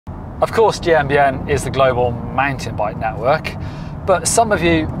Of course, GMBN is the global mountain bike network, but some of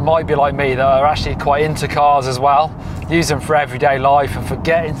you might be like me that are actually quite into cars as well, use them for everyday life and for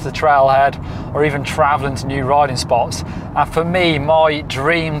getting to the trailhead or even traveling to new riding spots. And for me, my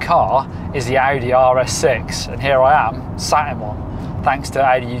dream car is the Audi RS6, and here I am, sat in one, thanks to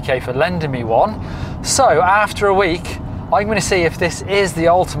Audi UK for lending me one. So after a week, I'm going to see if this is the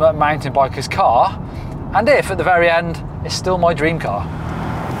ultimate mountain biker's car, and if at the very end, it's still my dream car.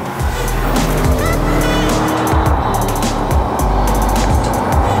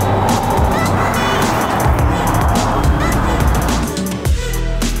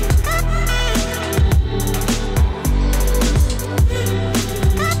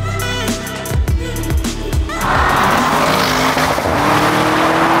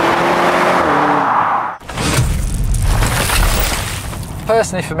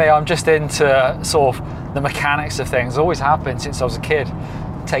 Personally for me, I'm just into sort of the mechanics of things. Always have been since I was a kid,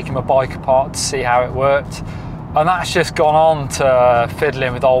 taking my bike apart to see how it worked. And that's just gone on to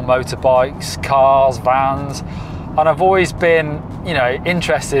fiddling with old motorbikes, cars, vans. And I've always been, you know,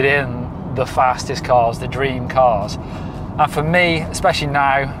 interested in the fastest cars, the dream cars. And for me, especially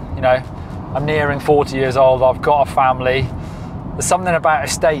now, you know, I'm nearing 40 years old, I've got a family. There's something about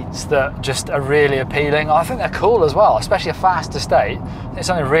estates that just are really appealing. I think they're cool as well, especially a fast estate. There's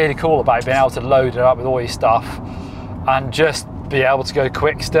something really cool about being able to load it up with all your stuff and just be able to go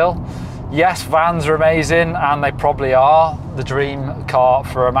quick still. Yes, vans are amazing, and they probably are the dream car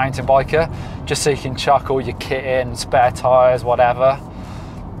for a mountain biker, just so you can chuck all your kit in, spare tyres, whatever.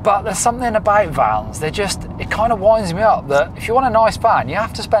 But there's something about vans, it kind of winds me up that if you want a nice van, you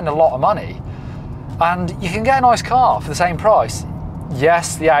have to spend a lot of money. And you can get a nice car for the same price.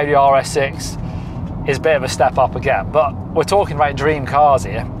 Yes, the Audi RS6 is a bit of a step up again, but we're talking about dream cars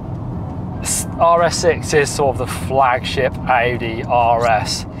here. RS6 is sort of the flagship Audi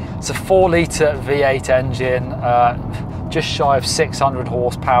RS. It's a 4-litre V8 engine, just shy of 600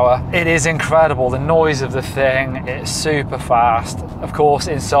 horsepower. It is incredible, the noise of the thing, it's super fast. Of course,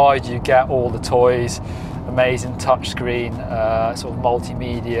 inside you get all the toys, amazing touchscreen, sort of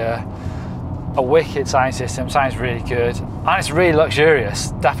multimedia, a wicked sound system, sounds really good, and it's really luxurious,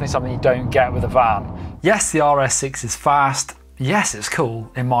 definitely something you don't get with a van. Yes, the RS6 is fast, yes it's cool,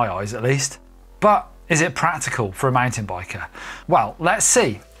 in my eyes at least, but is it practical for a mountain biker? Well, let's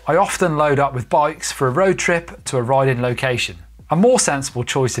see. I often load up with bikes for a road trip to a riding location. A more sensible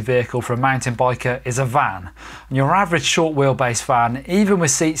choice of vehicle for a mountain biker is a van. And your average short wheelbase van, even with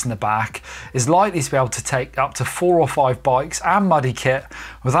seats in the back, is likely to be able to take up to 4 or 5 bikes and muddy kit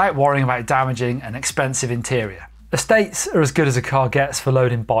without worrying about damaging an expensive interior. Estates are as good as a car gets for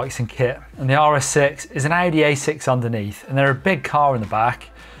loading bikes and kit, and the RS6 is an Audi A6 underneath, and they're a big car in the back.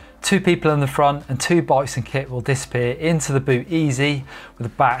 2 people in the front and 2 bikes and kit will disappear into the boot easy with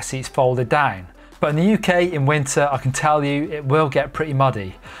the back seats folded down. But in the UK in winter, I can tell you it will get pretty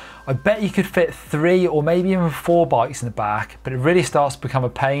muddy. I bet you could fit 3 or maybe even 4 bikes in the back, but it really starts to become a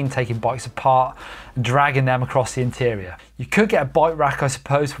pain taking bikes apart and dragging them across the interior. You could get a bike rack, I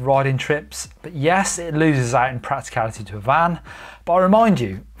suppose, for riding trips, but yes, it loses out in practicality to a van. But I remind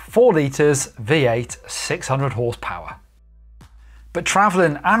you, 4 litres, V8, 600 horsepower. But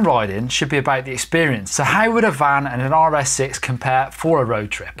travelling and riding should be about the experience. So how would a van and an RS6 compare for a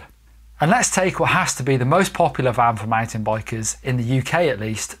road trip? And let's take what has to be the most popular van for mountain bikers, in the UK at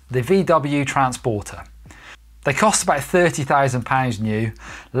least, the VW Transporter. They cost about £30,000 new,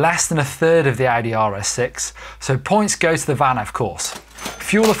 less than a third of the Audi RS6, so points go to the van of course.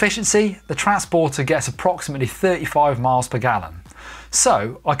 Fuel efficiency, the Transporter gets approximately 35 miles per gallon.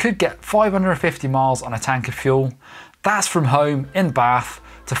 So I could get 550 miles on a tank of fuel. That's from home in Bath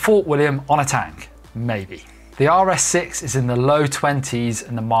to Fort William on a tank, maybe. The RS6 is in the low 20s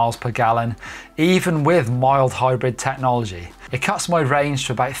in the miles per gallon, even with mild hybrid technology. It cuts my range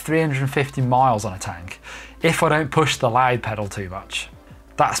to about 350 miles on a tank, if I don't push the loud pedal too much.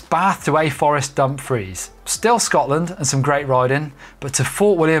 That's Bath to A Forest Dumfries. Still Scotland and some great riding, but to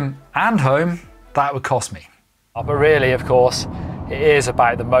Fort William and home, that would cost me. But really, of course, it is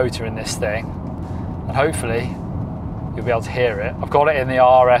about the motor in this thing, and hopefully you'll be able to hear it. I've got it in the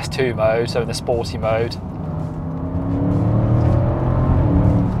RS2 mode, so in the sporty mode.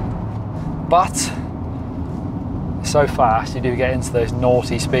 But so fast, you do get into those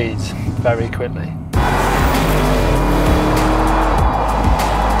naughty speeds very quickly.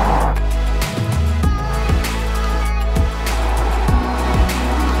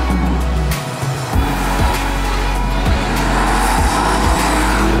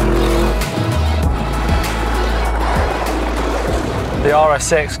 The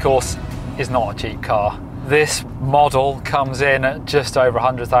RS6, of course, is not a cheap car. This model comes in at just over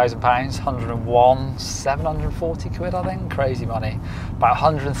 £100,000, 101, 740 quid, I think, crazy money, about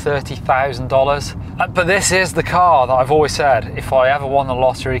 $130,000. But this is the car that I've always said, if I ever won the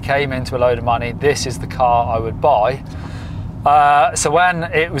lottery, came into a load of money, this is the car I would buy. So when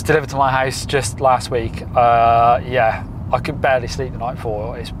it was delivered to my house just last week, yeah, I could barely sleep the night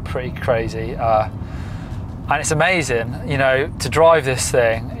before. It's pretty crazy. And it's amazing, you know, to drive this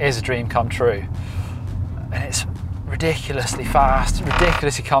thing is a dream come true. And it's ridiculously fast,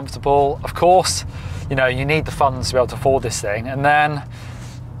 ridiculously comfortable. Of course, you know, you need the funds to be able to afford this thing. And then,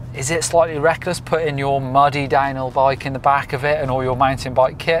 is it slightly reckless putting your muddy downhill bike in the back of it and all your mountain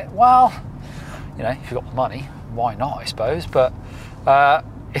bike kit? Well, you know, if you've got the money, why not, I suppose. But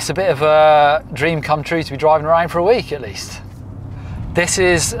it's a bit of a dream come true to be driving around for a week at least. This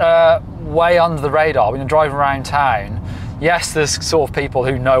is way under the radar when you're driving around town. Yes, there's sort of people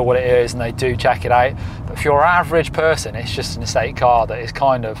who know what it is and they do check it out, but for your average person, it's just an estate car that is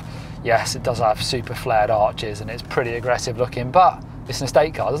kind of, yes, it does have super flared arches and it's pretty aggressive looking, but it's an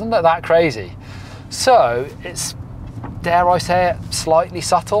estate car, doesn't look that crazy. So it's, dare I say it, slightly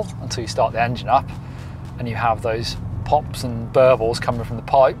subtle until you start the engine up and you have those pops and burbles coming from the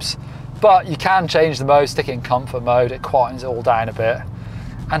pipes, but you can change the mode, stick it in comfort mode, it quietens it all down a bit,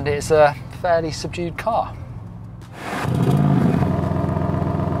 and it's a fairly subdued car.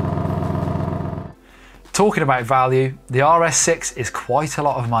 Talking about value, the RS6 is quite a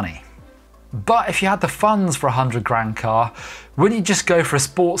lot of money. But if you had the funds for a 100 grand car, wouldn't you just go for a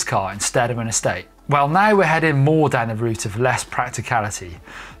sports car instead of an estate? Well, now we're heading more down the route of less practicality.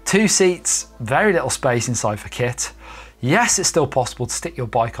 2 seats, very little space inside for kit. Yes, it's still possible to stick your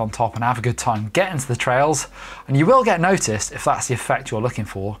bike on top and have a good time getting to the trails, and you will get noticed if that's the effect you're looking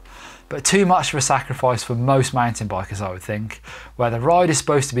for, but too much of a sacrifice for most mountain bikers, I would think, where the ride is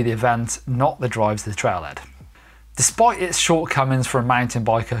supposed to be the event, not the drive to the trailhead. Despite its shortcomings for a mountain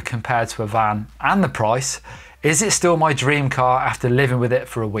biker compared to a van and the price, is it still my dream car after living with it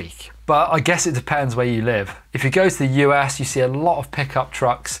for a week? But I guess it depends where you live. If you go to the US, you see a lot of pickup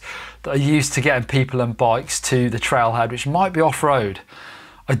trucks that are used to getting people and bikes to the trailhead, which might be off-road.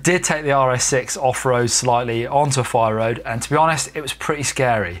 I did take the RS6 off-road slightly onto a fire road, and to be honest, it was pretty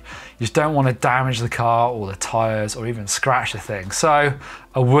scary. You just don't want to damage the car or the tyres or even scratch the thing. So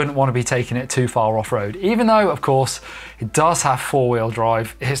I wouldn't want to be taking it too far off-road, even though, of course, it does have 4-wheel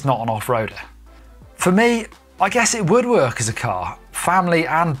drive, it's not an off-roader. For me, I guess it would work as a car, family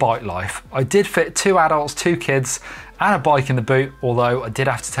and bike life. I did fit 2 adults, 2 kids, and a bike in the boot, although I did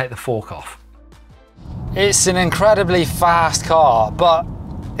have to take the fork off. It's an incredibly fast car, but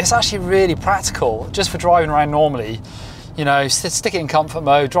it's actually really practical, just for driving around normally. You know, stick it in comfort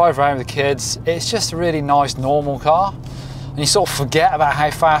mode, drive around with the kids. It's just a really nice, normal car. And you sort of forget about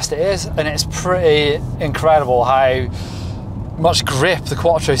how fast it is, and it's pretty incredible how much grip the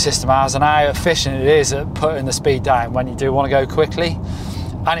Quattro system has and how efficient it is at putting the speed down when you do want to go quickly.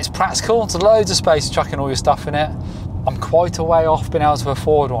 And it's practical, there's loads of space chucking all your stuff in it. I'm quite a way off being able to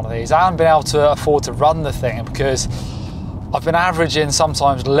afford one of these and being able to afford to run the thing, because I've been averaging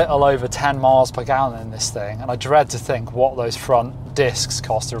sometimes a little over 10 miles per gallon in this thing, and I dread to think what those front discs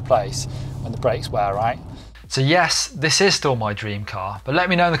cost to replace when the brakes wear out. So yes, this is still my dream car, but let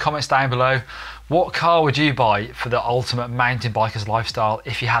me know in the comments down below, what car would you buy for the ultimate mountain biker's lifestyle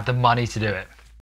if you had the money to do it?